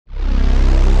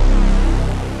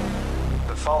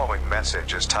following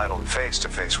message is titled Face to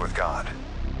Face with God.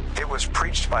 It was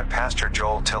preached by Pastor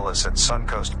Joel Tillis at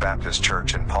Suncoast Baptist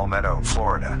Church in Palmetto,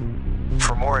 Florida.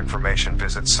 For more information,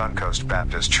 visit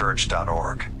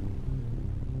suncoastbaptistchurch.org.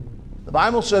 The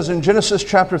Bible says in Genesis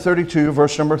chapter 32,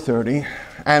 verse number 30,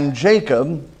 "And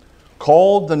Jacob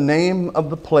called the name of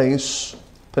the place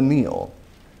Peniel,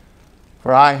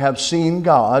 for I have seen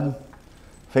God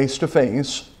face to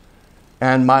face,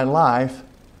 and my life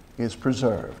is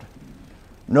preserved."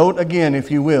 Note again,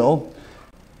 if you will,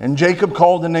 "And Jacob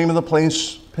called the name of the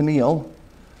place Peniel,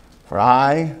 for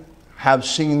I have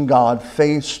seen God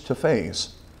face to face,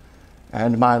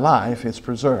 and my life is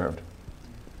preserved."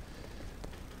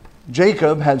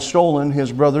 Jacob had stolen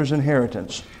his brother's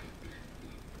inheritance.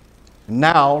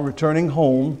 Now, returning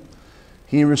home,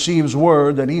 he receives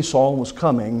word that Esau was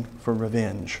coming for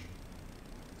revenge.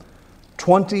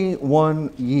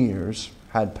 21 years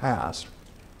had passed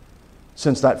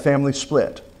since that family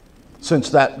split, since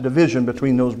that division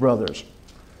between those brothers.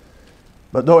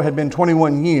 But though it had been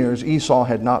 21 years, Esau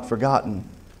had not forgotten.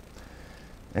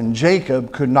 And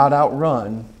Jacob could not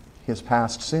outrun his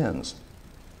past sins.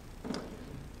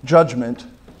 Judgment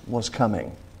was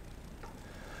coming.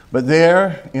 But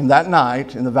there, in that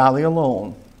night, in the valley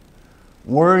alone,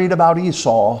 worried about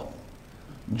Esau,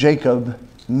 Jacob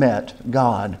met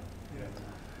God.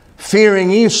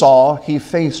 Fearing Esau, he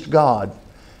faced God,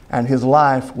 and his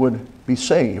life would be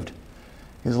saved.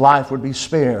 His life would be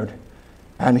spared,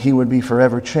 and he would be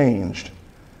forever changed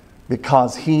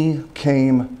because he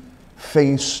came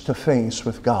face to face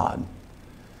with God.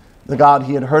 The God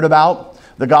he had heard about,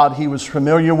 the God he was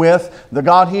familiar with, the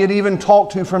God he had even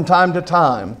talked to from time to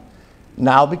time,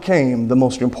 now became the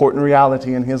most important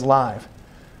reality in his life.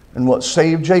 And what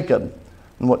saved Jacob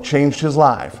and what changed his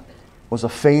life was a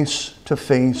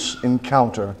face-to-face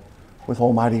encounter with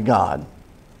Almighty God.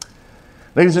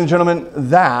 Ladies and gentlemen,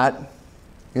 that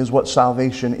is what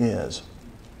salvation is.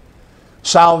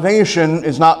 Salvation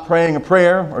is not praying a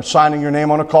prayer or signing your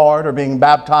name on a card or being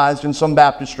baptized in some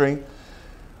baptistry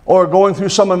or going through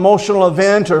some emotional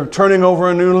event or turning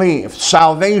over a new leaf.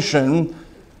 Salvation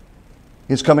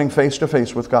is coming face to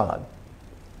face with God.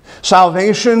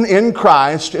 Salvation in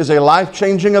Christ is a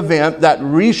life-changing event that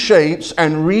reshapes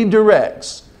and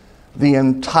redirects the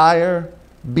entire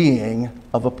being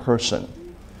of a person.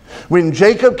 When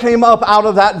Jacob came up out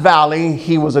of that valley,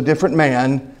 he was a different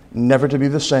man, never to be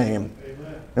the same.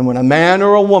 Amen. And when a man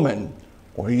or a woman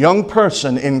or a young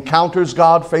person encounters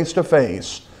God face to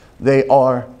face, they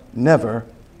are never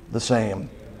the same.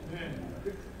 Amen.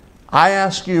 I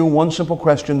ask you one simple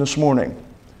question this morning.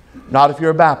 Not if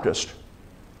you're a Baptist.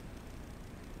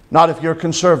 Not if you're a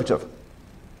conservative.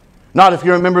 Not if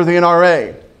you're a member of the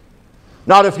NRA.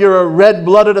 Not if you're a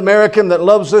red-blooded American that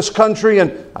loves this country,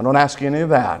 and I don't ask you any of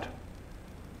that.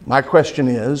 My question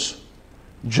is,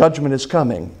 judgment is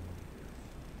coming.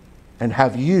 And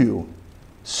have you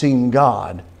seen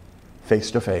God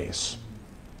face to face?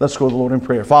 Let's go to the Lord in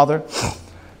prayer. Father,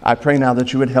 I pray now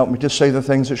that you would help me to say the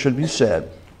things that should be said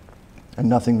and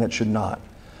nothing that should not.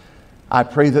 I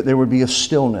pray that there would be a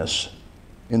stillness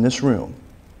in this room.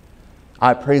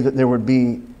 I pray that there would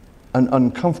be an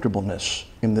uncomfortableness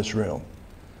in this room.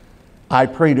 I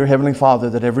pray, dear Heavenly Father,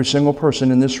 that every single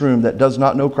person in this room that does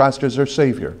not know Christ as their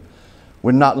Savior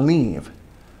would not leave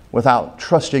without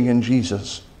trusting in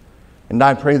Jesus. And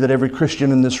I pray that every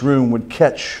Christian in this room would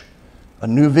catch a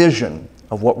new vision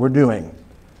of what we're doing.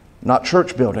 Not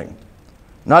church building,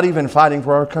 not even fighting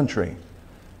for our country,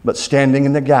 but standing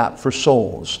in the gap for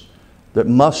souls that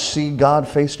must see God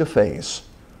face to face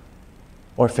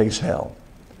or face hell.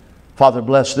 Father,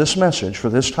 bless this message for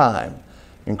this time.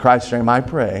 In Christ's name I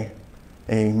pray.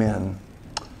 Amen.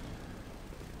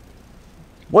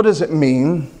 What does it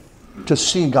mean to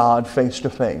see God face to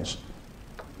face?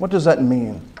 What does that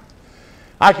mean?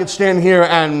 I could stand here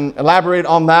and elaborate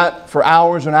on that for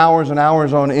hours and hours and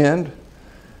hours on end.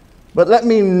 But let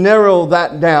me narrow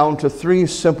that down to 3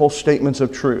 simple statements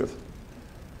of truth.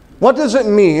 What does it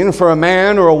mean for a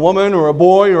man or a woman or a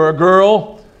boy or a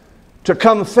girl to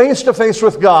come face to face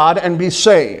with God and be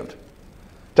saved?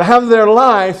 To have their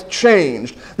life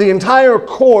changed, the entire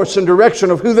course and direction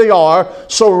of who they are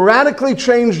so radically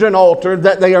changed and altered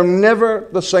that they are never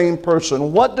the same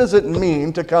person. What does it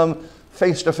mean to come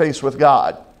face to face with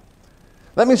God?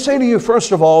 Let me say to you,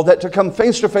 first of all, that to come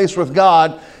face to face with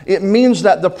God, it means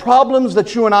that the problems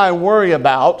that you and I worry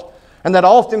about and that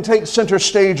often take center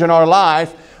stage in our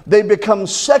life, they become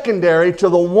secondary to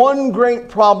the one great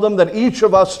problem that each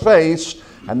of us face,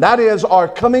 and that is our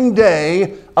coming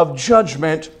day of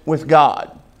judgment with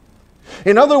God.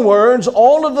 In other words,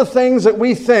 all of the things that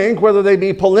we think, whether they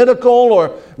be political or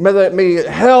whether it be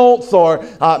health or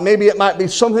maybe it might be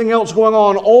something else going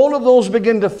on, all of those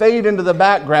begin to fade into the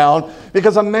background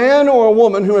because a man or a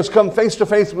woman who has come face to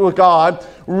face with God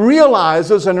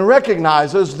realizes and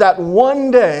recognizes that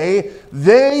one day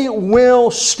they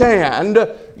will stand,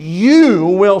 you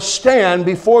will stand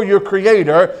before your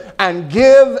Creator and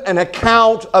give an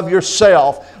account of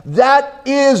yourself. That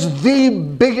is the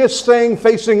biggest thing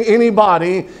facing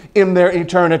anybody in their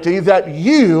eternity, that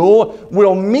you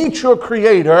will meet your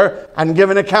Creator and give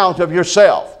an account of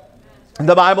yourself.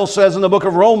 The Bible says in the book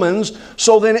of Romans,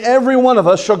 so then every one of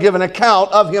us shall give an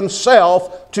account of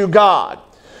himself to God.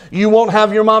 You won't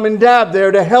have your mom and dad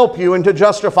there to help you and to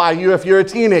justify you if you're a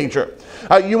teenager.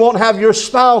 You won't have your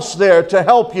spouse there to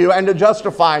help you and to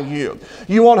justify you.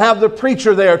 You won't have the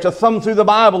preacher there to thumb through the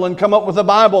Bible and come up with a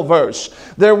Bible verse.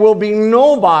 There will be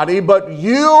nobody but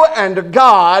you and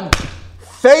God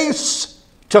face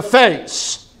to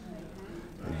face.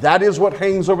 That is what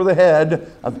hangs over the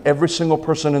head of every single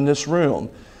person in this room.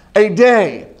 A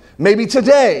day, maybe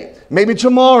today, maybe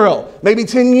tomorrow, maybe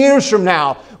 10 years from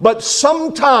now, but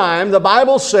sometime the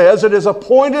Bible says it is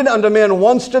appointed unto men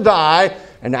once to die,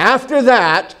 and after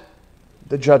that,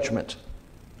 the judgment.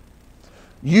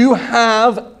 You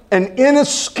have an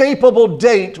inescapable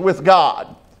date with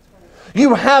God.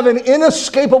 You have an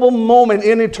inescapable moment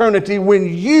in eternity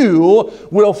when you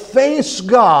will face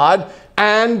God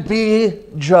and be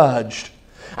judged.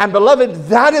 And beloved,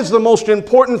 that is the most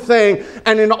important thing.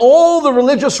 And in all the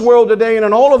religious world today and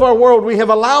in all of our world, we have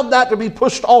allowed that to be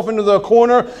pushed off into the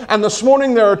corner. And this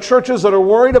morning there are churches that are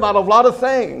worried about a lot of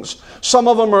things. Some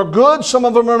of them are good, some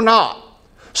of them are not.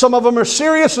 Some of them are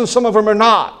serious and some of them are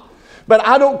not. But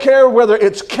I don't care whether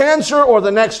it's cancer or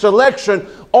the next election.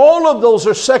 All of those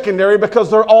are secondary because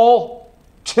they're all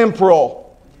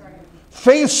temporal.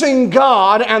 Facing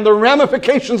God and the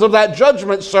ramifications of that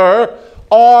judgment, sir,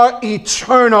 are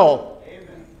eternal.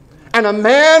 Amen. And a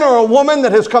man or a woman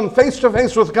that has come face to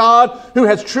face with God, who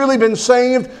has truly been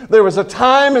saved, there was a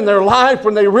time in their life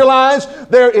when they realized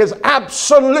there is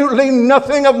absolutely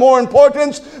nothing of more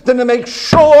importance than to make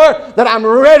sure that I'm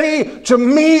ready to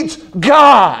meet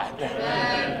God.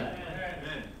 Amen.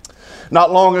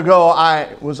 Not long ago,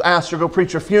 I was asked to go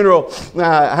preach a funeral.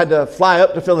 I had to fly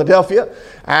up to Philadelphia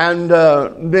and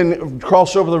then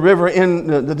cross over the river in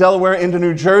the Delaware into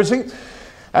New Jersey.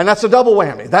 And that's a double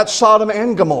whammy. That's Sodom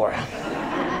and Gomorrah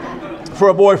for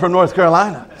a boy from North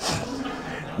Carolina.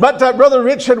 But Brother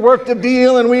Rich had worked a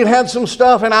deal and we'd had some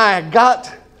stuff and I got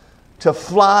to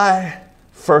fly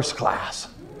first class.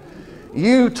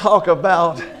 You talk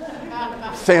about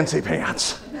fancy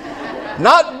pants.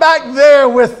 Not back there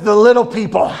with the little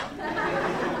people.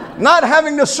 Not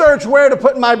having to search where to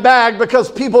put my bag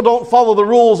because people don't follow the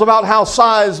rules about how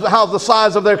the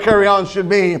size of their carry-on should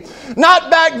be.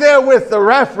 Not back there with the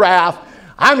riffraff.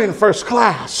 I'm in first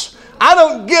class. I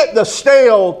don't get the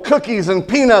stale cookies and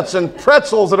peanuts and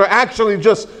pretzels that are actually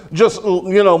just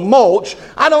mulch.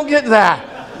 I don't get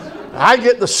that. I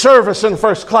get the service in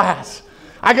first class.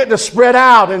 I get to spread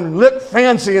out and look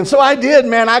fancy. And so I did,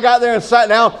 man. I got there and sat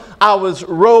down. I was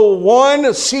row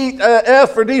 1, seat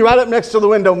F or D, right up next to the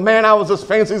window. Man, I was as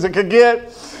fancy as it could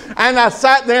get. And I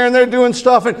sat there and they're doing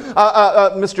stuff. And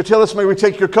Mr. Tillis, may we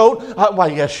take your coat? Why,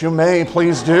 yes, you may.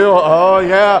 Please do. Oh,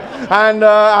 yeah. And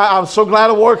I'm so glad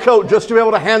I wore a coat just to be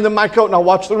able to hand them my coat. And I'll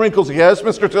watch the wrinkles. Yes,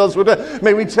 Mr. Tillis,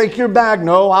 may we take your bag?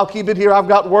 No, I'll keep it here. I've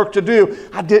got work to do.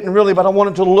 I didn't really, but I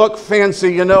wanted to look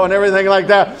fancy, and everything like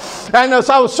that. And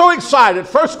so I was so excited.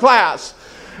 First class.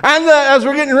 And as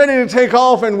we're getting ready to take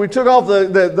off, and we took off,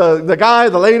 the guy,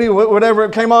 the lady, whatever,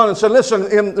 came on and said,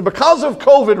 listen, because of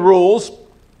COVID rules,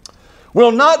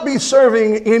 we'll not be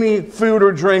serving any food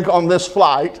or drink on this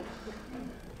flight.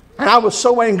 And I was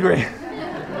so angry.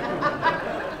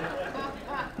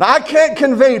 Now, I can't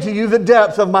convey to you the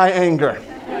depth of my anger.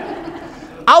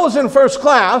 I was in first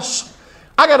class.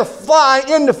 I got to fly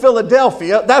into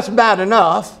Philadelphia. That's bad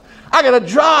enough. I got to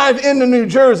drive into New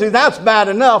Jersey. That's bad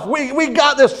enough. We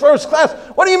got this first class.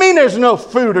 What do you mean there's no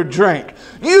food or drink?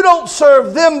 You don't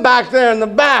serve them back there in the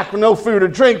back with no food or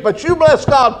drink, but you, bless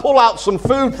God, pull out some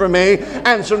food for me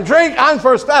and some drink. I'm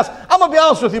first class. I'm going to be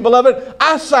honest with you, beloved.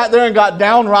 I sat there and got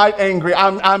downright angry.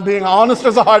 I'm being honest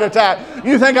as a heart attack.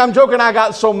 You think I'm joking? I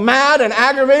got so mad and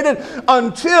aggravated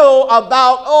until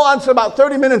about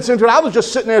 30 minutes into it. I was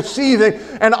just sitting there seething,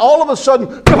 and all of a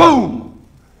sudden, kaboom!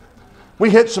 We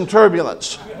hit some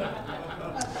turbulence.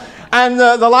 And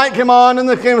the light came on, and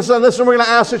they came and said, listen, we're going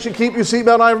to ask that you keep your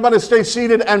seatbelt on. Everybody stay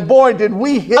seated. And boy, did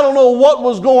we hit. I don't know what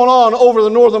was going on over the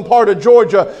northern part of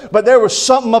Georgia, but there was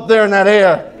something up there in that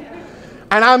air.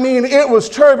 And I mean, it was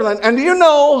turbulent. And do you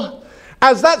know,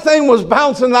 as that thing was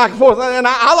bouncing back and forth, and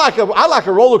I like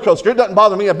a roller coaster. It doesn't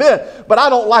bother me a bit, but I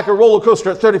don't like a roller coaster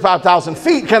at 35,000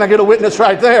 feet. Can I get a witness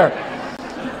right there?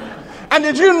 And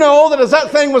did you know that as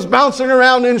that thing was bouncing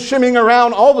around and shimmying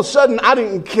around, all of a sudden I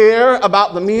didn't care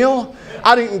about the meal.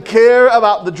 I didn't care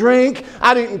about the drink.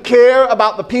 I didn't care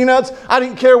about the peanuts. I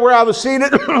didn't care where I was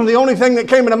seated. The only thing that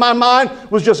came into my mind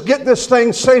was just get this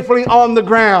thing safely on the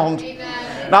ground.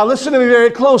 Amen. Now listen to me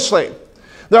very closely.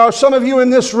 There are some of you in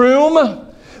this room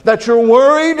that you're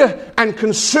worried and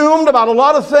consumed about a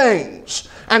lot of things.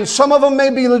 And some of them may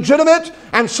be legitimate,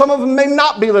 and some of them may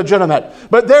not be legitimate.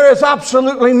 But there is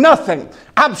absolutely nothing,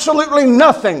 absolutely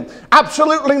nothing,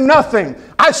 absolutely nothing.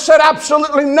 I said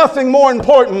absolutely nothing more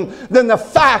important than the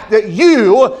fact that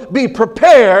you be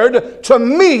prepared to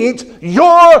meet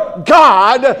your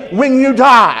God when you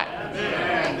die.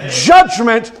 Amen.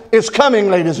 Judgment is coming,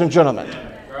 ladies and gentlemen.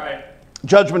 Right.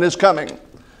 Judgment is coming.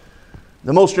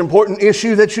 The most important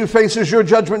issue that you face is your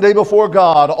judgment day before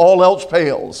God. All else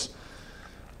pales.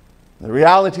 The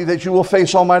reality that you will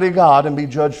face Almighty God and be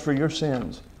judged for your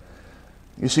sins.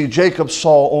 You see, Jacob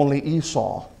saw only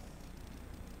Esau,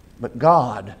 but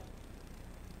God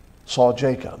saw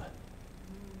Jacob.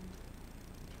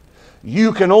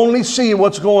 You can only see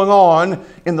what's going on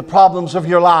in the problems of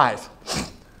your life,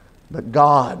 but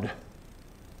God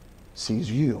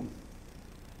sees you.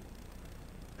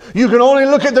 You can only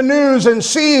look at the news and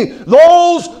see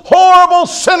those horrible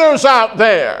sinners out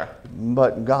there,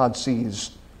 but God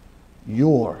sees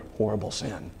your horrible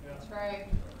sin. That's right.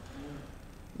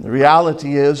 The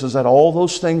reality is that all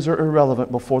those things are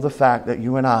irrelevant before the fact that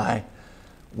you and I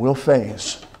will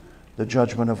face the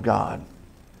judgment of God.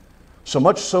 So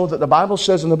much so that the Bible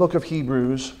says in the book of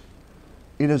Hebrews,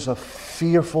 it is a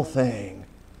fearful thing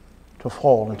to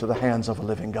fall into the hands of a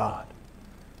living God.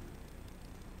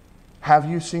 Have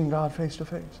you seen God face to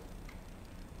face?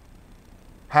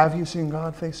 Have you seen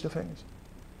God face to face?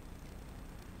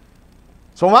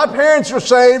 So my parents were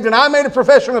saved and I made a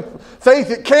profession of faith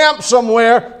at camp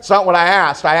somewhere. It's not what I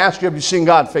asked. I asked you, have you seen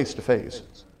God face to face?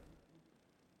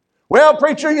 Well,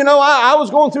 preacher, you know, I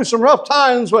was going through some rough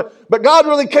times, but God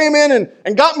really came in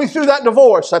and got me through that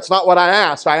divorce. That's not what I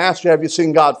asked. I asked you, have you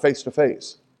seen God face to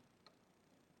face?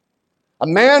 A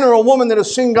man or a woman that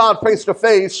has seen God face to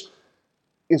face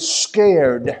is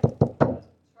scared.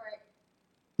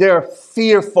 They're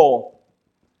fearful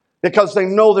because they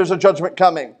know there's a judgment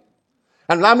coming.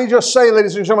 And let me just say,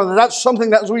 ladies and gentlemen, that's something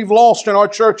that we've lost in our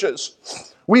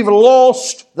churches. We've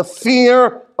lost the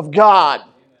fear of God.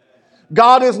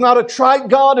 God is not a trite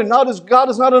God, and God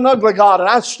is not an ugly God. And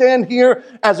I stand here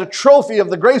as a trophy of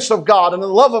the grace of God and the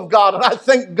love of God, and I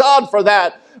thank God for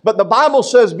that. But the Bible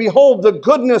says, behold the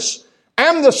goodness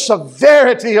and the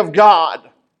severity of God.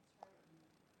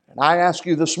 And I ask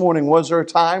you this morning, was there a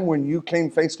time when you came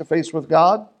face to face with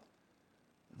God?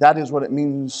 That is what it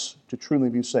means to truly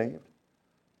be saved.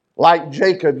 Like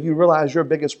Jacob, you realize your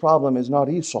biggest problem is not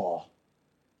Esau.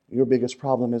 Your biggest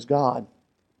problem is God.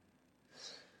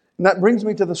 And that brings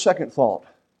me to the second thought.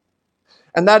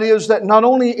 And that is that not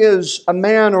only is a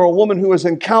man or a woman who has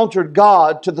encountered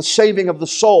God to the saving of the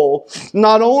soul,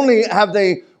 not only have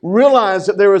they realized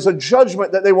that there is a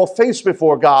judgment that they will face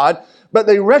before God, but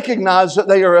they recognize that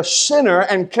they are a sinner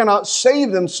and cannot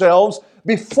save themselves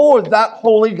before that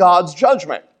holy God's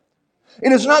judgment.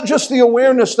 It is not just the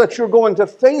awareness that you're going to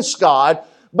face God,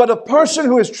 but a person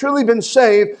who has truly been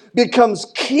saved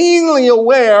becomes keenly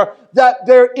aware that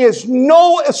there is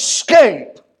no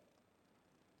escape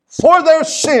for their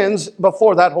sins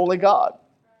before that holy God.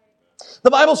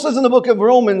 The Bible says in the book of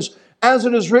Romans, as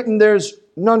it is written, there's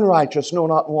none righteous, no,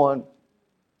 not one.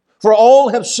 For all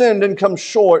have sinned and come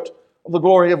short of the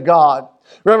glory of God.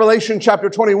 Revelation chapter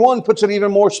 21 puts it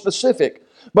even more specific.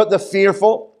 But the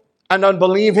fearful and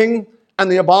unbelieving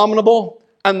and the abominable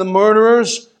and the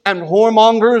murderers and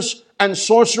whoremongers and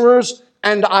sorcerers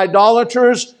and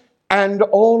idolaters and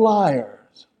all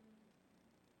liars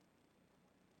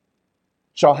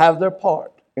shall have their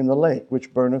part in the lake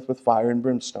which burneth with fire and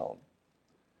brimstone.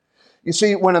 You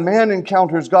see, when a man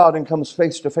encounters God and comes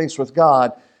face to face with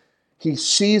God, he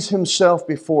sees himself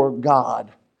before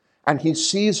God and he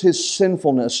sees his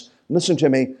sinfulness. Listen to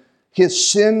me. His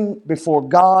sin before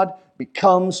God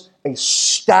becomes a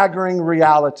staggering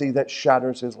reality that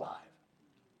shatters his life.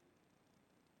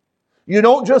 You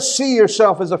don't just see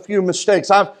yourself as a few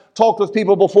mistakes. I've talked with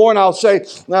people before and I'll say,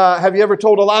 have you ever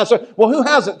told a lie? I say, well, who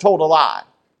hasn't told a lie?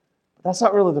 But that's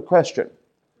not really the question.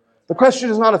 The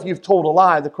question is not if you've told a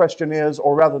lie. The question is,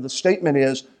 or rather the statement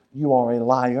is, you are a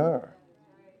liar.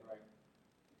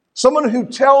 Someone who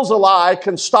tells a lie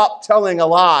can stop telling a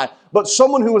lie, but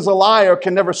someone who is a liar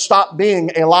can never stop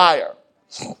being a liar.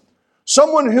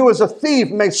 Someone who is a thief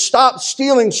may stop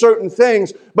stealing certain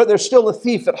things, but they're still a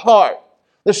thief at heart.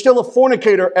 They're still a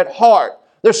fornicator at heart.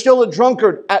 They're still a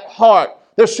drunkard at heart.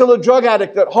 They're still a drug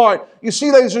addict at heart. You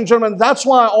see, ladies and gentlemen, that's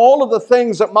why all of the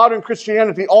things that modern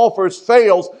Christianity offers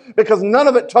fails, because none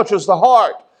of it touches the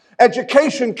heart.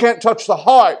 Education can't touch the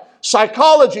heart.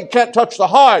 Psychology can't touch the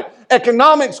heart.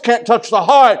 Economics can't touch the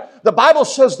heart. The Bible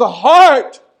says the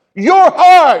heart, your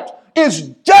heart, is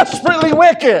desperately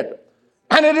wicked.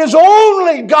 And it is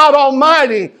only God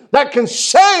Almighty that can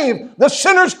save the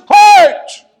sinner's heart.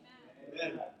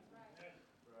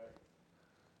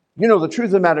 You know, the truth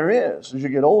of the matter is, as you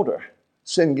get older,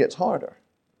 sin gets harder.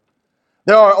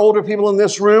 There are older people in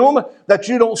this room that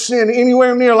you don't sin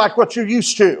anywhere near like what you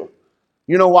used to.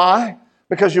 You know why?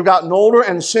 Because you've gotten older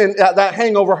and sin, that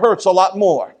hangover hurts a lot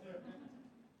more.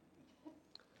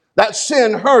 That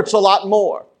sin hurts a lot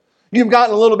more. You've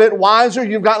gotten a little bit wiser,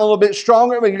 you've gotten a little bit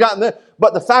stronger,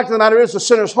 but the fact of the matter is the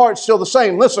sinner's heart's still the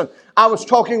same. Listen, I was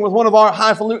talking with one of our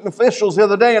highfalutin officials the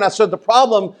other day, and I said the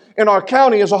problem in our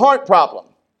county is a heart problem.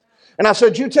 And I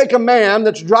said, you take a man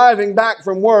that's driving back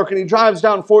from work, and he drives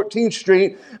down 14th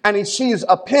Street, and he sees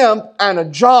a pimp and a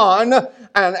John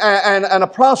and a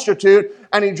prostitute,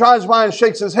 and he drives by and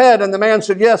shakes his head, and the man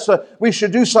said, yes, we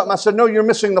should do something. I said, no, you're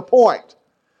missing the point.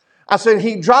 I said,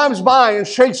 he drives by and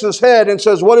shakes his head and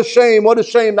says, what a shame,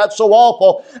 that's so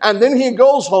awful. And then he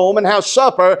goes home and has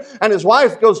supper, and his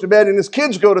wife goes to bed, and his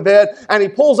kids go to bed, and he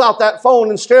pulls out that phone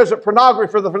and stares at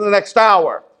pornography for the next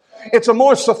hour. It's a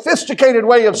more sophisticated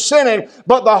way of sinning,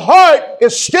 but the heart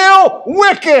is still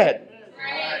wicked.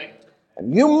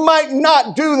 And you might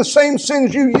not do the same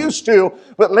sins you used to,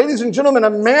 but ladies and gentlemen, a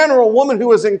man or a woman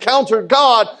who has encountered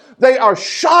God, they are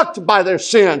shocked by their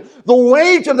sin. The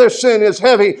weight of their sin is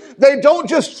heavy. They don't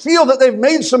just feel that they've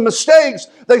made some mistakes.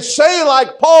 They say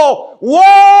like Paul,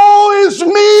 woe is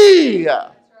me.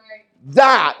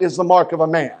 That is the mark of a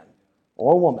man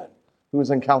or a woman who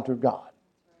has encountered God.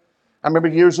 I remember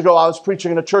years ago I was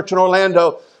preaching in a church in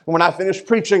Orlando, and when I finished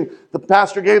preaching, the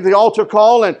pastor gave the altar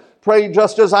call and prayed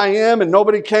just as I am, and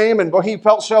nobody came, and he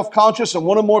felt self-conscious and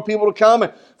wanted more people to come,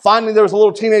 and finally there was a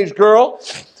little teenage girl.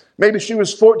 Maybe she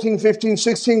was 14, 15,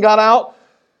 16, got out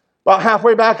about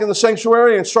halfway back in the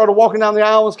sanctuary and started walking down the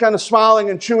aisle, was kind of smiling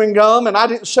and chewing gum, and I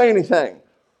didn't say anything.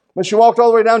 When she walked all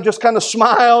the way down, just kind of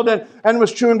smiled and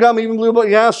was chewing gum, even blew up,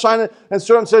 yeah, signed it, and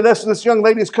said, this young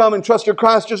lady's come and trusted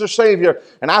Christ as her Savior.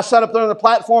 And I sat up there on the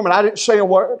platform and I didn't say a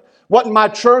word. Wasn't my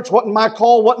church, wasn't my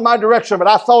call, wasn't my direction, but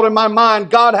I thought in my mind,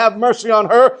 God have mercy on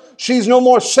her. She's no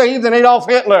more saved than Adolf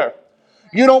Hitler.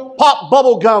 You don't pop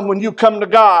bubble gum when you come to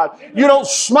God. You don't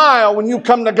smile when you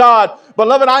come to God.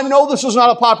 Beloved, I know this is not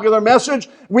a popular message.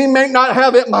 We may not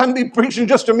have it. Might be preaching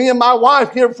just to me and my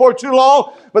wife here before too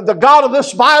long. But the God of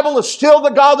this Bible is still the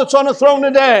God that's on the throne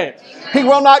today. He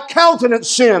will not countenance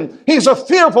sin. He's a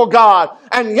fearful God.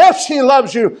 And yes, He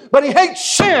loves you, but He hates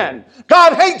sin.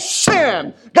 God hates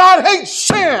sin. God hates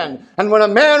sin. And when a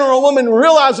man or a woman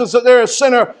realizes that they're a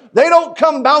sinner, they don't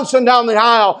come bouncing down the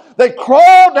aisle. They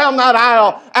crawl down that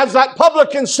aisle as that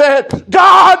publican said,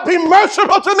 God be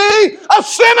merciful to me, a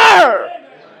sinner.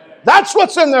 That's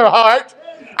what's in their heart.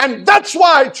 And that's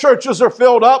why churches are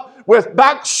filled up with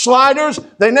backsliders.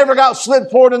 They never got slid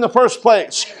forward in the first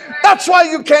place. That's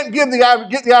why you can't get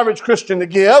the average Christian to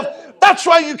give. That's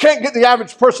why you can't get the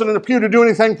average person in the pew to do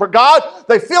anything for God.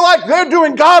 They feel like they're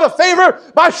doing God a favor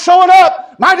by showing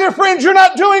up. My dear friends, you're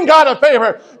not doing God a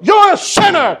favor. You're a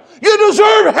sinner. You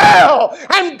deserve hell.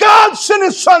 And God sent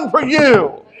His Son for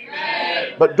you.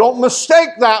 Amen. But don't mistake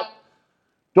that.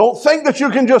 Don't think that you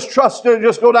can just trust it and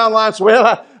just go down the line and say,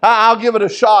 well, I'll give it a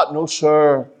shot. No,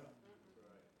 sir.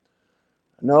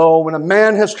 No, when a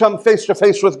man has come face to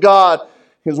face with God,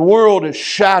 his world is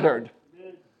shattered.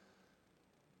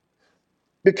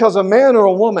 Because a man or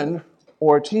a woman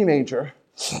or a teenager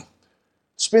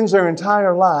spends their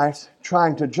entire life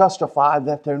trying to justify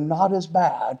that they're not as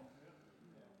bad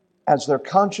as their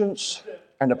conscience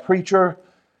and a preacher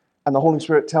and the Holy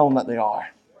Spirit tell them that they are.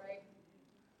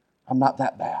 I'm not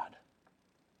that bad.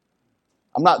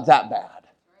 I'm not that bad.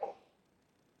 I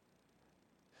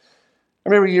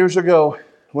remember years ago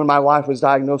when my wife was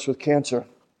diagnosed with cancer,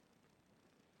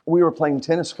 we were playing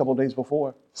tennis a couple of days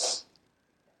before.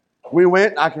 We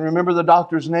went, I can remember the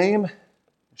doctor's name.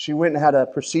 She went and had a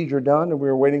procedure done, and we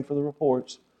were waiting for the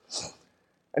reports.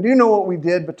 And do you know what we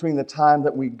did between the time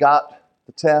that we got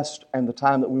the test and the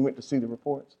time that we went to see the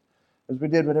reports? Is we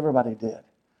did what everybody did.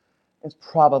 It's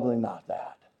probably not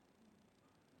that.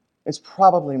 It's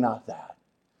probably not that.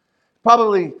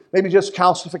 Probably maybe just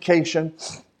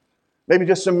calcification. Maybe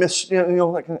just some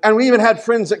and we even had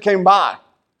friends that came by.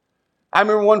 I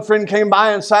remember one friend came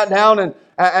by and sat down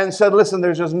and said, listen,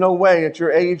 there's just no way at your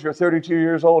age, you're 32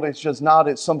 years old, it's just not,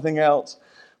 it's something else.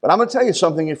 But I'm going to tell you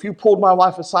something. If you pulled my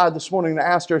wife aside this morning and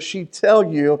asked her, she'd tell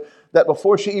you that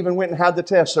before she even went and had the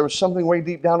test, there was something way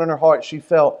deep down in her heart she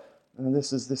felt, and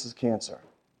this is cancer.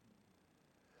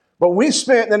 But we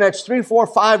spent the next 3, 4,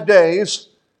 5 days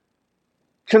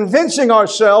convincing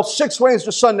ourselves 6 ways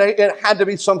to Sunday it had to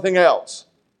be something else.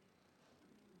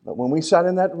 But when we sat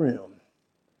in that room,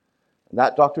 and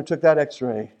that doctor took that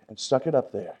x-ray and stuck it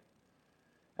up there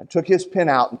and took his pen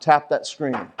out and tapped that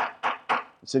screen and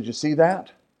said, you see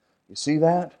that? You see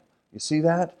that? You see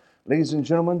that? Ladies and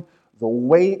gentlemen, the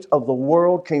weight of the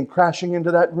world came crashing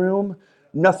into that room.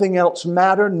 Nothing else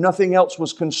mattered. Nothing else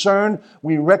was concerned.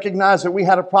 We recognized that we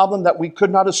had a problem that we could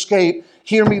not escape.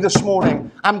 Hear me this morning.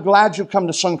 I'm glad you come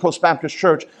to Suncoast Baptist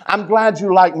Church. I'm glad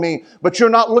you like me. But you're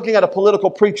not looking at a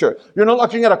political preacher. You're not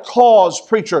looking at a cause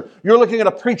preacher. You're looking at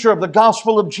a preacher of the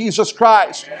gospel of Jesus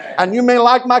Christ. And you may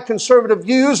like my conservative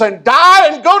views and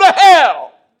die and go to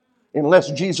hell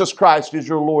unless Jesus Christ is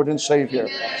your Lord and Savior.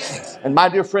 And my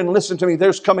dear friend, listen to me.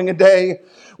 There's coming a day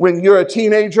when you're a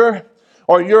teenager,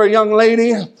 or you're a young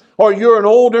lady, or you're an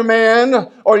older man,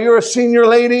 or you're a senior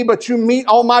lady, but you meet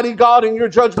Almighty God in your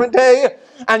judgment day,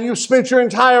 and you've spent your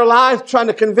entire life trying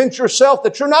to convince yourself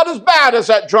that you're not as bad as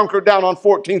that drunkard down on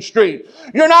 14th Street.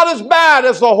 You're not as bad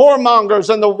as the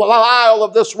whoremongers and the Lyle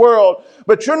of this world,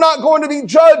 but you're not going to be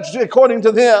judged according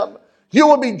to them. You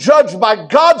will be judged by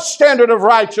God's standard of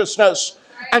righteousness.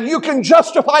 And you can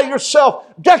justify yourself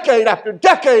decade after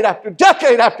decade after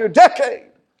decade after decade.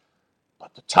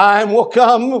 But the time will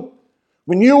come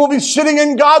when you will be sitting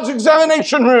in God's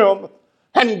examination room,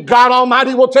 and God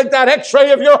Almighty will take that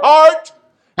x-ray of your heart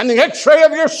and the x-ray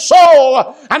of your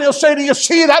soul, and He'll say, do you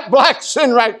see that black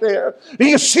sin right there? Do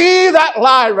you see that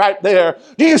lie right there?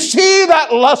 Do you see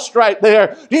that lust right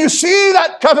there? Do you see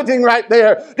that coveting right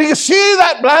there? Do you see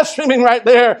that blaspheming right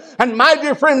there? And my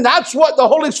dear friend, that's what the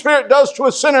Holy Spirit does to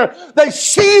a sinner. They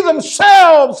see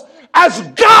themselves as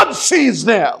God sees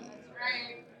them,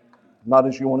 not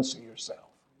as you want to see yourself.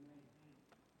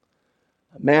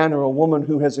 A man or a woman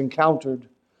who has encountered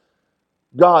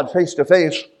God face to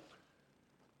face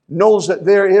knows that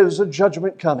there is a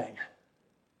judgment coming.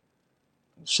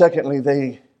 Secondly,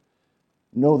 they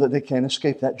know that they can't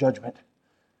escape that judgment.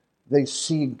 They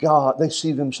see God, they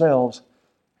see themselves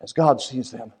as God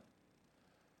sees them.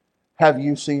 Have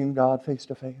you seen God face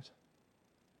to face?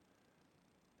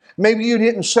 Maybe you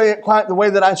didn't say it quite the way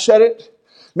that I said it.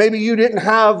 Maybe you didn't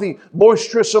have the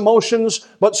boisterous emotions,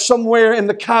 but somewhere in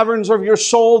the caverns of your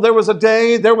soul, there was a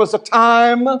day, there was a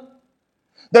time,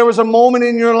 there was a moment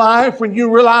in your life when you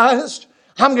realized,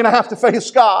 I'm going to have to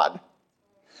face God.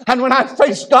 And when I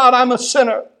face God, I'm a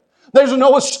sinner. There's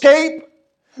no escape.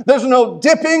 There's no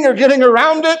dipping or getting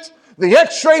around it. The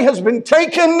x-ray has been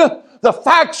taken. The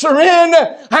facts are in.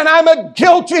 And I'm a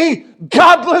guilty,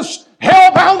 godless,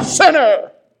 hell-bound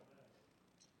sinner.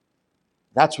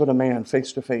 That's what a man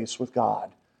face to face with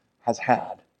God has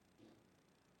had.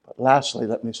 But lastly,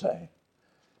 let me say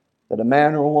that a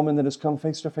man or a woman that has come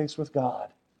face to face with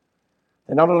God,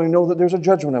 they not only know that there's a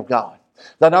judgment of God,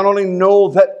 they not only know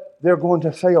that they're going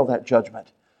to fail that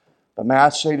judgment, but may I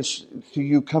say to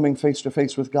you, coming face to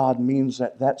face with God means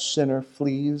that that sinner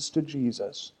flees to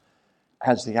Jesus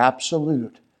as the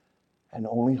absolute and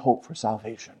only hope for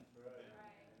salvation.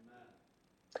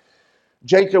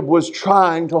 Jacob was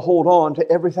trying to hold on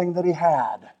to everything that he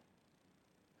had.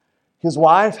 His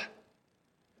wife,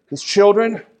 his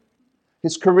children,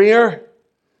 his career,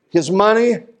 his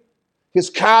money,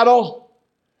 his cattle.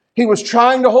 He was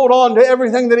trying to hold on to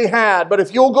everything that he had. But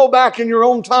if you'll go back in your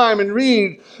own time and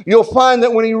read, you'll find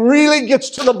that when he really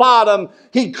gets to the bottom,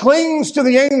 he clings to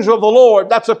the angel of the Lord.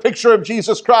 That's a picture of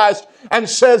Jesus Christ. And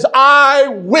says, I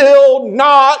will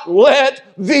not let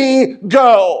thee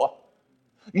go.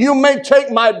 You may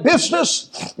take my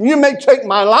business, you may take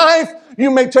my life, you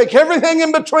may take everything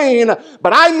in between,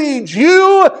 but I need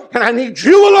you, and I need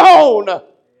you alone,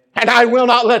 and I will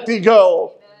not let thee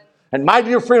go. And my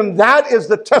dear friend, that is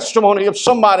the testimony of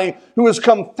somebody who has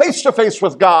come face to face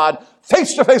with God,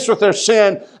 face to face with their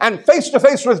sin, and face to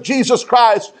face with Jesus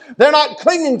Christ. They're not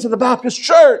clinging to the Baptist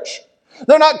church.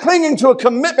 They're not clinging to a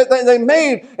commitment that they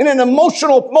made in an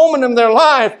emotional moment in their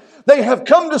life. They have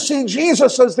come to see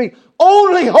Jesus as the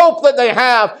only hope that they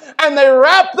have. And they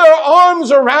wrap their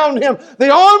arms around Him.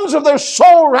 The arms of their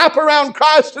soul wrap around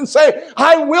Christ and say,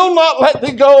 I will not let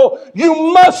thee go.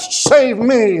 You must save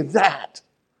me. That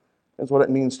is what it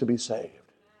means to be saved.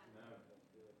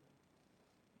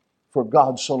 For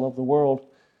God so loved the world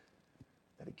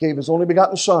that He gave His only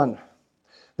begotten Son,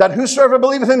 that whosoever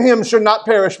believeth in him should not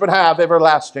perish, but have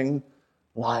everlasting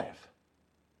life.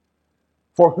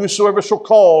 For whosoever shall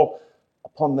call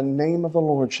upon the name of the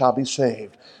Lord shall be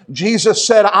saved. Jesus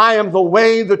said, I am the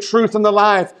way, the truth, and the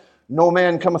life. No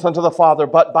man cometh unto the Father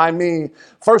but by me.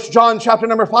 1 John chapter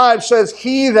number 5 says,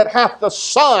 he that hath the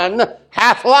Son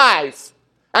hath life,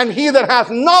 and he that hath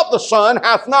not the Son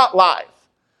hath not life.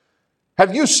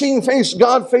 Have you seen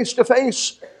God face to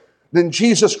face? Then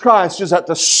Jesus Christ is at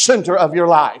the center of your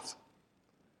life.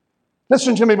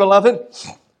 Listen to me, beloved.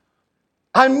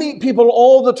 I meet people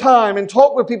all the time and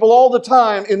talk with people all the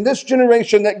time in this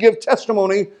generation that give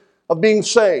testimony of being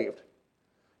saved.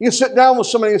 You sit down with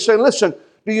somebody and say, listen,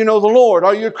 do you know the Lord?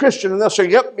 Are you a Christian? And they'll say,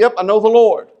 yep, I know the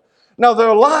Lord. Now,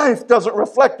 their life doesn't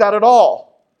reflect that at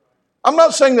all. I'm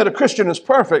not saying that a Christian is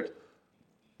perfect,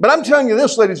 but I'm telling you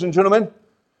this, ladies and gentlemen.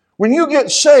 When you get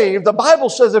saved, the Bible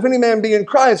says, if any man be in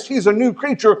Christ, he's a new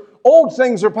creature. Old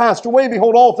things are passed away.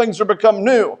 Behold, all things are become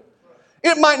new.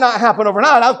 It might not happen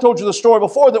overnight. I've told you the story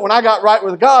before that when I got right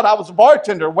with God, I was a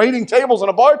bartender, waiting tables and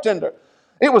a bartender.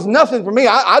 It was nothing for me.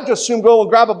 I'd just soon go and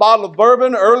grab a bottle of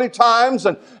bourbon, early times,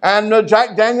 and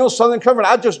Jack Daniel's, Southern Comfort.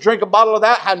 I'd just drink a bottle of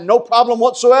that, had no problem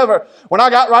whatsoever. When I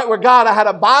got right with God, I had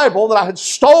a Bible that I had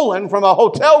stolen from a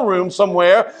hotel room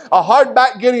somewhere, a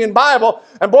hardback Gideon Bible.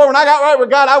 And boy, when I got right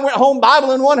with God, I went home,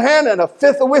 Bible in one hand and a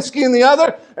fifth of whiskey in the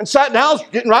other, and sat down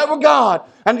getting right with God.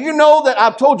 And you know that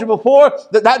I've told you before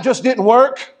that just didn't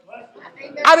work.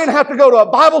 I didn't have to go to a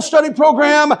Bible study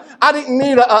program. I didn't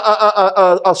need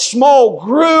a small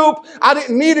group. I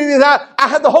didn't need any of that. I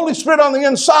had the Holy Spirit on the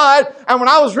inside. And when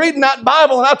I was reading that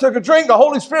Bible and I took a drink, the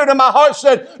Holy Spirit in my heart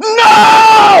said,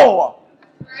 no!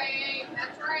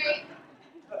 That's right.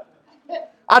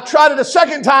 I tried it a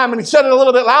second time and he said it a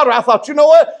little bit louder. I thought, you know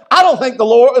what? I don't think the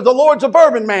Lord's a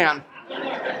bourbon man.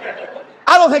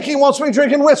 I don't think he wants me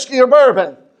drinking whiskey or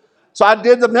bourbon. So I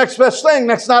did the next best thing.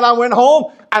 Next night I went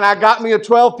home and I got me a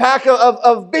 12-pack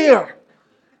of beer.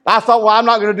 I thought, well, I'm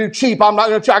not going to do cheap.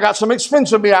 I got some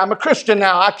expensive beer. I'm a Christian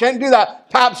now. I can't do that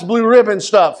Pabst Blue Ribbon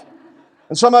stuff.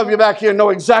 And some of you back here know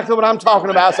exactly what I'm talking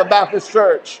about. It's a Baptist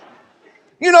church.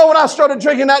 You know, when I started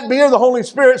drinking that beer, the Holy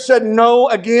Spirit said no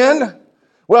again.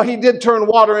 Well, he did turn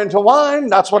water into wine.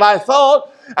 That's what I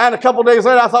thought. And a couple days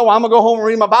later, I thought, well, I'm going to go home and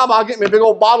read my Bible. I'll get me a big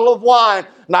old bottle of wine.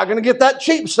 Not going to get that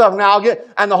cheap stuff now.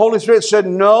 And the Holy Spirit said,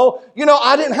 no. You know,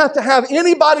 I didn't have to have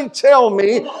anybody tell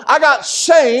me. I got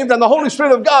saved and the Holy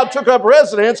Spirit of God took up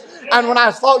residence. And when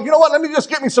I thought, you know what, let me just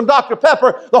get me some Dr.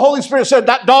 Pepper, the Holy Spirit said,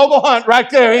 that dog will hunt right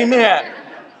there. Amen.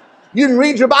 You can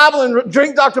read your Bible and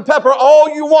drink Dr. Pepper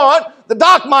all you want. The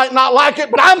doc might not like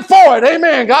it, but I'm for it.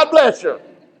 Amen. God bless you.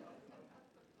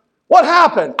 What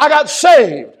happened? I got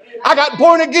saved. I got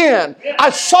born again.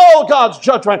 I saw God's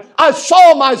judgment. I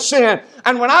saw my sin.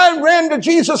 And when I ran to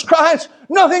Jesus Christ,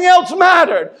 nothing else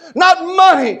mattered. Not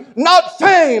money, not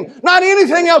fame, not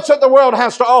anything else that the world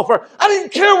has to offer. I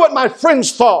didn't care what my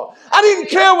friends thought. I didn't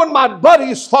care what my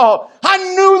buddies thought. I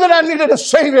knew that I needed a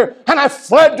Savior, and I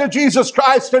fled to Jesus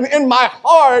Christ. And in my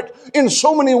heart, in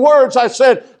so many words, I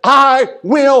said, I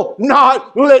will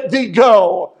not let thee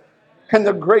go. And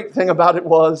the great thing about it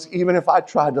was, even if I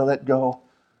tried to let go,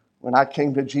 when I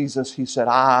came to Jesus, he said,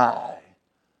 I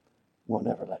will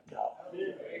never let go.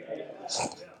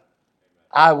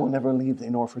 I will never leave thee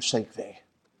nor forsake thee.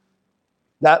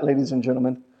 That, ladies and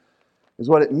gentlemen, is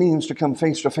what it means to come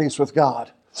face to face with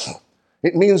God.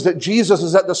 It means that Jesus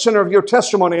is at the center of your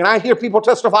testimony. And I hear people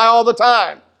testify all the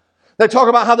time. They talk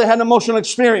about how they had an emotional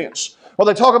experience. Or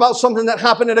they talk about something that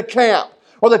happened at a camp.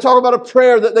 Or they talk about a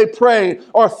prayer that they prayed.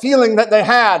 Or a feeling that they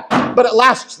had. But it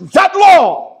lasts that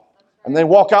long. And they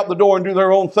walk out the door and do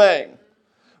their own thing.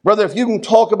 Brother, if you can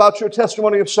talk about your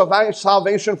testimony of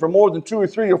salvation for more than 2 or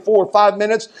 3 or 4 or 5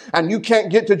 minutes and you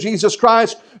can't get to Jesus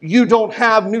Christ, you don't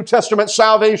have New Testament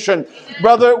salvation.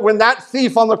 Brother, when that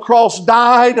thief on the cross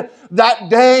died that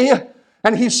day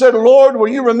and he said, Lord, will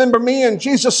you remember me? And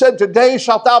Jesus said, today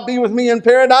shalt thou be with me in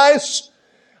paradise.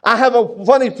 I have a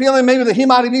funny feeling maybe that he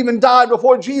might have even died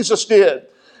before Jesus did.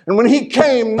 And when he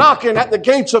came knocking at the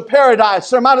gates of paradise,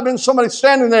 there might have been somebody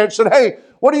standing there and said, hey,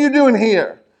 what are you doing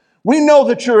here? We know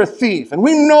that you're a thief, and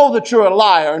we know that you're a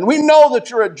liar, and we know that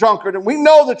you're a drunkard, and we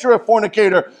know that you're a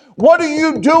fornicator. What are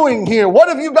you doing here? What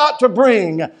have you got to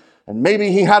bring? And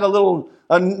maybe he had a little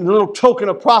token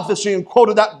of prophecy and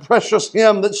quoted that precious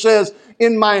hymn that says,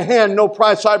 in my hand. No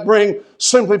price I bring,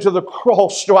 simply to the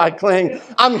cross do I cling.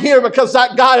 I'm here because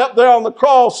that guy up there on the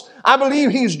cross, I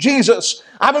believe he's Jesus.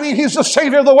 I believe he's the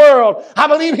Savior of the world. I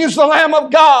believe he's the Lamb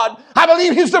of God. I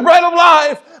believe he's the bread of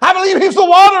life. I believe he's the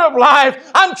water of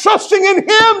life. I'm trusting in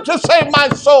him to save my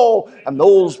soul. And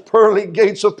those pearly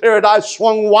gates of paradise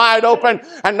swung wide open,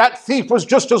 and that thief was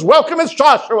just as welcome as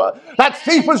Joshua. That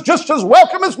thief was just as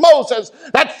welcome as Moses.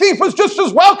 That thief was just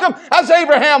as welcome as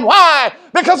Abraham. Why?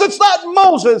 Because it's not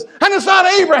Moses, and it's not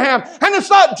Abraham, and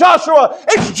it's not Joshua.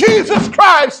 It's Jesus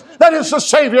Christ that is the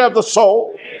Savior of the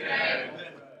soul. Amen.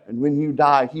 And when you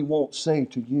die, he won't say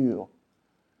to you,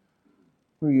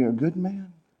 were you a good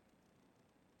man?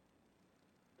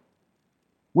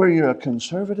 Were you a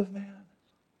conservative man?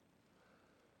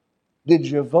 Did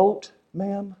you vote,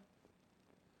 ma'am?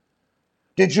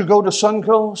 Did you go to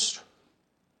Suncoast?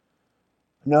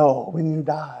 No, when you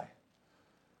die,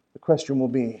 the question will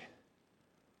be,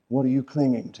 what are you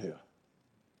clinging to?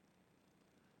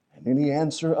 And any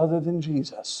answer other than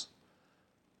Jesus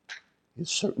is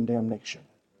certain damnation.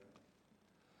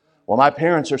 Well, my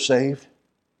parents are saved.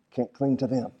 Can't cling to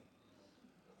them.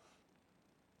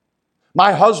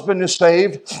 My husband is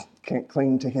saved. Can't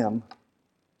cling to him.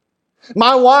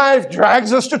 My wife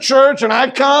drags us to church and I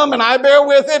come and I bear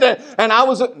with it and I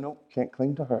was... No, can't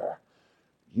cling to her.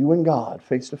 You and God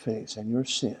face to face and your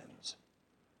sins.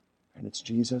 And it's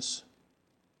Jesus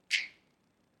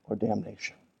or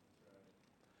damnation.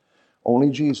 Only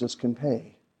Jesus can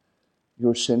pay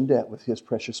your sin debt with his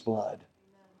precious blood.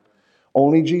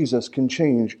 Only Jesus can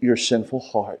change your sinful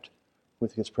heart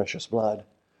with his precious blood.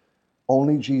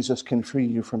 Only Jesus can free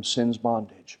you from sin's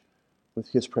bondage with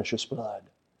his precious blood.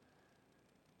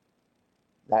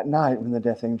 That night when the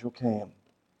death angel came,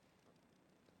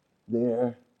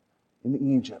 there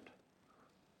in Egypt,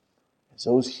 as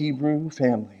those Hebrew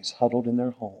families huddled in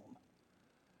their home,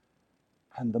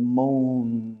 and the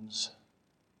moans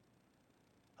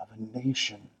of a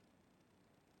nation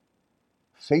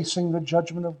facing the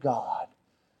judgment of God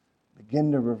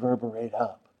begin to reverberate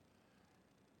up.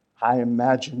 I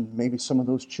imagine maybe some of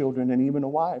those children and even a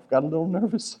wife got a little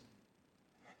nervous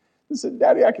and said,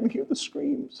 Daddy, I can hear the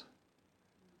screams.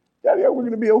 Daddy, we're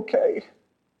going to be okay.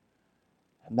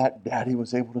 And that daddy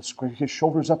was able to square his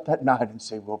shoulders up that night and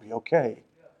say, we'll be okay.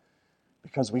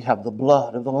 Because we have the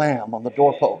blood of the Lamb on the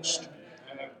doorpost.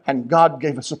 And God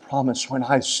gave us a promise, when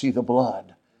I see the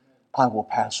blood, I will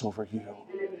pass over you.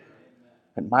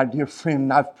 And my dear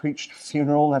friend, I've preached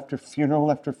funeral after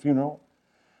funeral after funeral.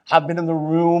 I've been in the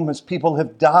room as people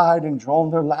have died and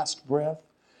drawn their last breath.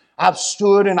 I've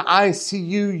stood in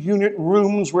ICU unit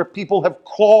rooms where people have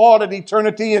clawed at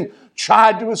eternity and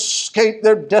tried to escape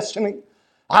their destiny.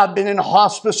 I've been in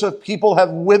hospice of people have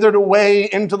withered away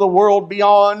into the world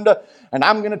beyond. And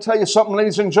I'm going to tell you something,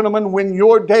 ladies and gentlemen, when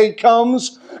your day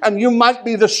comes, and you might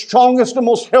be the strongest and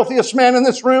most healthiest man in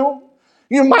this room,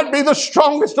 you might be the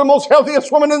strongest and most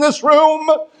healthiest woman in this room,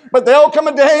 but there'll come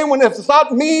a day when if it's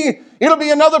not me, it'll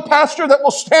be another pastor that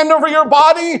will stand over your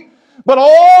body. But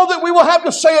all that we will have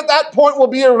to say at that point will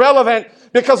be irrelevant,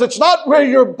 because it's not where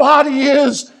your body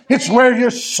is, it's where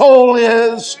your soul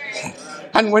is.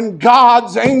 And when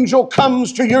God's angel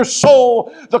comes to your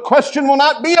soul, the question will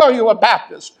not be, are you a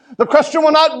Baptist? The question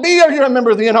will not be, are you a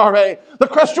member of the NRA? The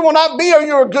question will not be, are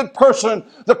you a good person?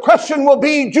 The question will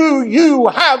be, do you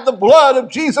have the blood of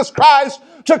Jesus Christ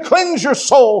to cleanse your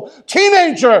soul?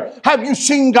 Teenager, have you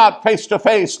seen God face to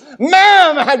face?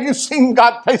 Ma'am, have you seen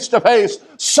God face to face?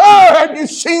 Sir, have you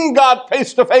seen God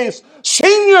face to face?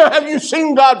 Senior, have you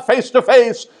seen God face to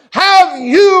face? Have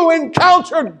you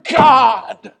encountered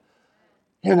God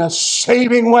in a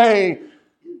saving way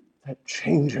that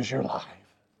changes your life?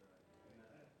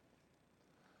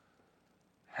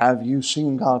 Have you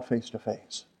seen God face to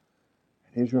face?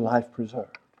 And is your life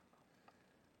preserved?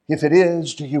 If it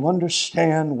is, do you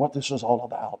understand what this is all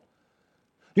about?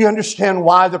 Do you understand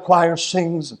why the choir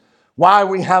sings? Why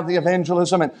we have the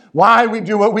evangelism and why we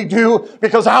do what we do?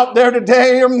 Because out there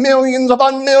today are millions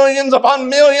upon millions upon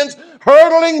millions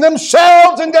hurtling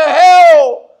themselves into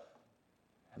hell.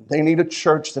 And they need a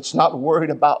church that's not worried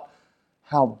about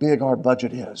how big our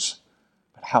budget is,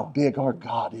 but how big our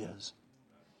God is.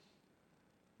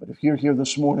 But if you're here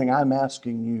this morning, I'm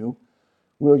asking you,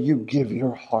 will you give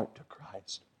your heart to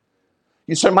Christ?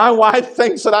 You say, my wife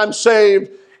thinks that I'm saved.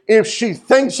 If she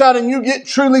thinks that and you get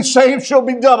truly saved, she'll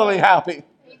be doubly happy.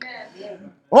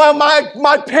 Amen. Well,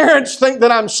 my parents think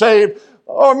that I'm saved.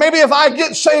 Or maybe if I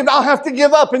get saved, I'll have to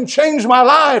give up and change my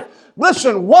life.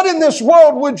 Listen, what in this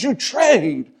world would you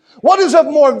trade? What is of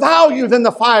more value than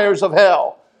the fires of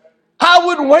hell? I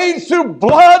would wade through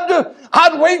blood.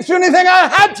 I'd wade through anything I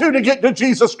had to get to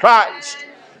Jesus Christ.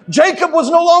 Jacob was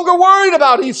no longer worried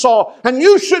about Esau, and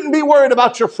you shouldn't be worried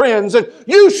about your friends, and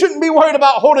you shouldn't be worried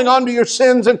about holding on to your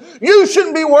sins, and you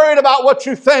shouldn't be worried about what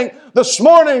you think. This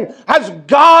morning, as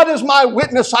God is my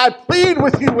witness, I plead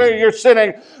with you where you're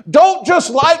sitting. Don't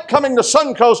just like coming to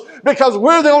Suncoast because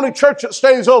we're the only church that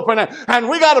stays open and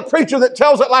we got a preacher that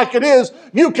tells it like it is.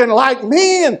 You can like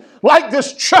me and like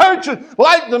this church and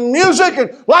like the music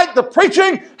and like the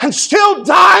preaching and still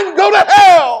die and go to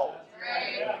hell.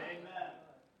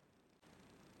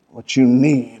 What you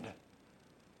need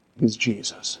is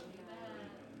Jesus.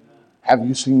 Have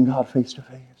you seen God face to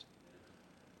face?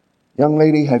 Young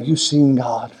lady, have you seen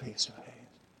God face to face?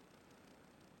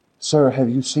 Sir, have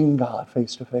you seen God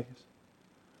face to face?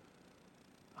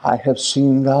 I have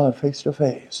seen God face to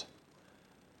face,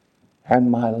 and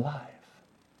my life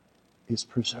is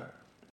preserved.